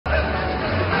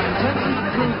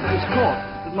prove to this court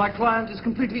that my client is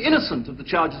completely innocent of the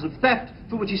charges of theft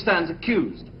for which he stands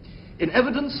accused. In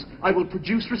evidence, I will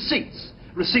produce receipts.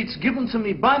 Receipts given to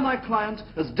me by my client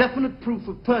as definite proof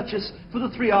of purchase for the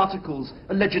 3 articles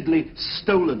allegedly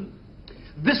stolen.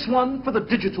 This one for the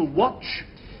digital watch.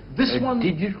 This one...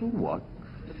 digital watch?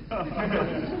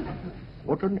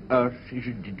 What on earth is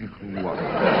a digital watch?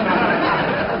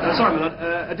 Sorry, my lord.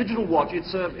 A digital watch.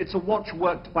 It's a watch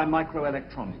worked by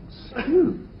microelectronics.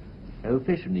 How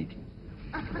fascinating.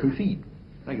 Proceed.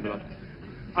 Thank you, my lord.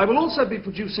 I will also be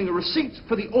producing a receipt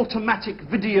for the automatic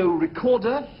video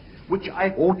recorder, which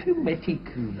I... Automatic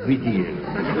video?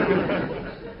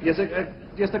 Yes,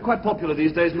 yes, they're quite popular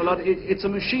these days, my lord. It's a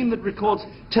machine that records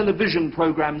television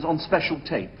programs on special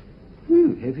tape.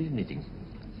 How fascinating.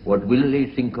 What will they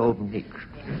think of next?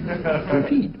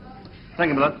 Proceed. Thank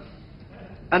you, my lord.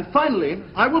 And finally,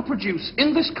 I will produce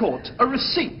in this court a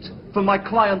receipt for my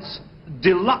client's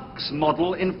deluxe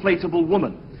model inflatable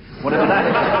woman. Whatever that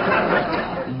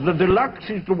is. The deluxe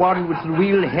is the one with the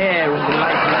real hair and the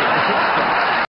light like the